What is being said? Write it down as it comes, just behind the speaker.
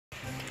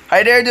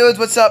Hi there dudes,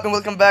 what's up and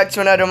welcome back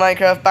to another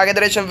Minecraft Packet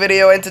Edition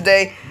video. And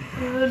today,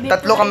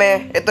 tatlo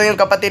kami. Ito yung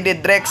kapatid ni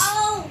Drex.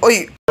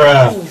 Uy!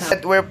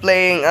 We're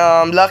playing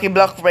Lucky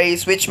Block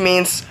Race, which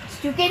means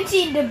you can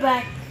see in the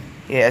back.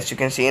 yes, you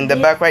can see in the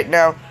back right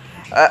now.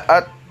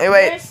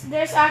 Anyway,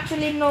 there's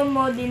actually no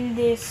mod in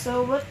this.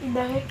 So what in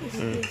the heck is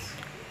this?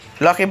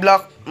 Lucky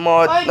Block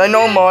mod. Oh,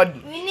 No mod.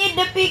 We need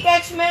the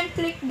pickaxe, man.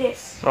 Click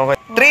this. Okay.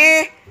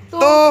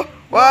 3,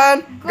 2,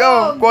 1,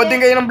 go!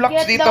 Coding kayo ng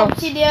blocks Get dito. the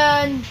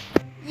obsidian.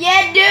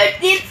 Yeah,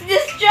 dude, it's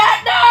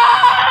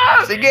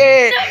distracted.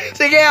 Sige!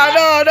 Sige,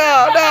 ano.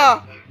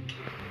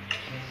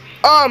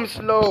 I'm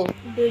slow.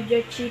 Dude,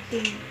 you're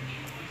cheating.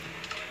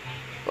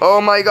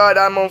 Oh my god,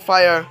 I'm on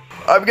fire.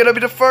 I'm gonna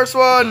be the first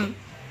one.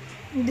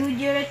 Dude,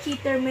 you're a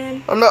cheater,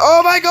 man. I'm not,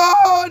 oh my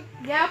god!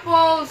 The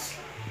apples.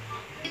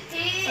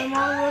 I'm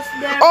almost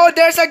there. Oh,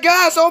 there's a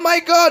gas! Oh my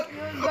god!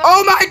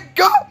 Oh my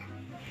god!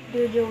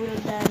 Dude, you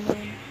will die,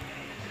 man.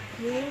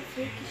 You will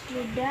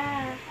freakishly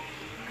die.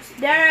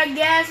 There a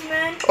gas,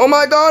 man. Oh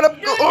my god!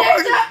 Dude, oh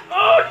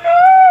no!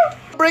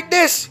 Break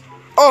this!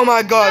 Oh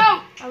my god!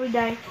 No! I will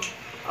die.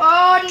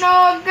 Oh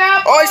no, God!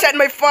 Oh, I set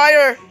my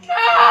fire!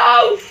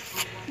 No!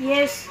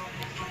 Yes.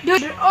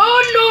 Dude. Oh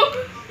no!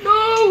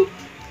 No!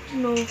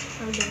 No,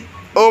 I'll die.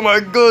 Oh my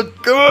god!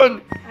 Come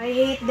on! I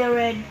hate the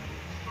red.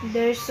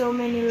 There's so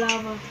many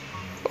lava.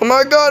 Oh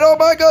my god! Oh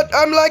my god!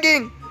 I'm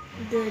lagging!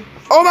 Dude.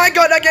 Oh my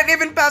god! I can't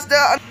even pass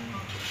that!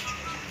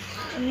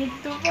 I need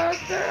to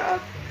faster up.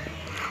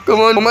 Come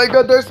on! Oh my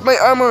god! There's my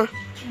armor!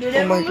 Dude,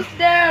 Oh I'm my almost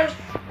there.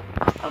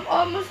 I'm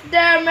almost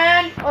there,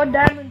 man. Oh,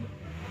 diamond.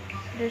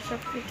 There's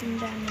a freaking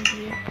diamond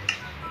here.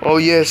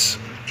 Oh yes!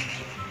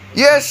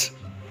 Yes!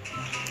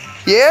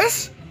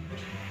 Yes?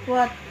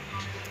 What?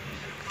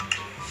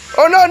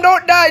 Oh no!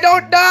 Don't die!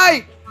 Don't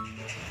die!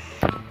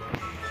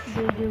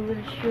 Dude, you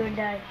will sure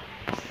die.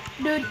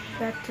 Dude,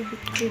 got to be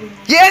kidding.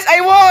 Yes!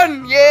 I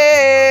won!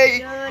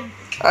 Yay! Dude,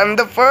 I'm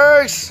the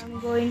first!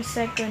 I'm going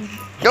second.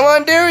 Come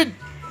on, dude!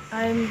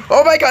 I'm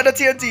Oh my god, the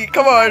TNT!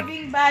 Come on!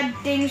 doing bad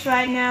things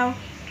right now.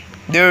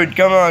 Dude,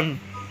 come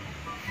on!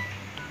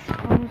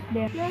 Almost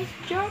there. Let's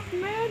jump,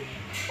 man.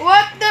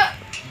 What the?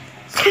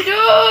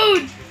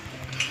 Dude!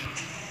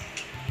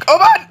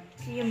 Come on!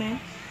 See you, man.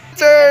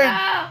 Turn!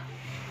 Ah!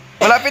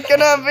 Malapit ka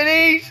na,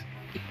 bilis!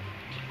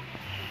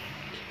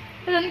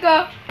 Saan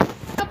ka?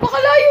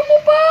 Napakalayo mo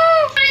pa!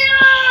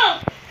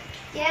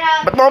 Get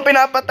out! Ba't mo akong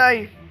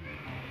pinapatay?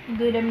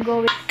 Dude, I'm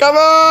going. Come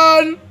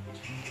on!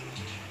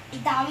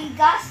 Daming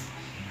gas.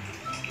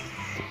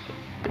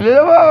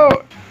 Lalo mo!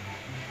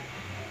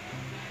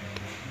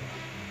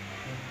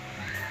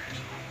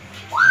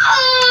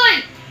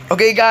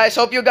 Okay guys,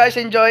 hope you guys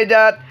enjoyed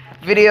that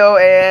video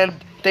and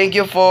thank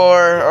you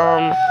for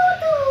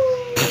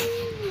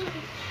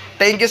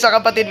thank you sa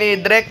kapatid ni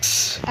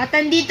Drex. At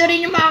andito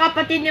rin yung mga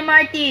kapatid ni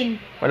Martin.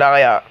 Wala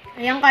kaya?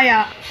 Ayan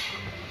kaya.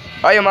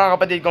 Ay, yung mga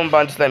kapatid kong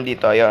band slime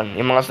dito. Ayun,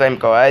 yung mga slime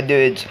ko. Hi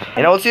dudes.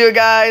 And I'll see you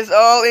guys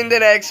all in the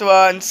next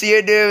one. See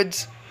you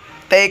dudes.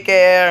 Take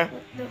care.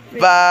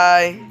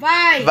 Bye.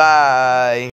 Bye. Bye.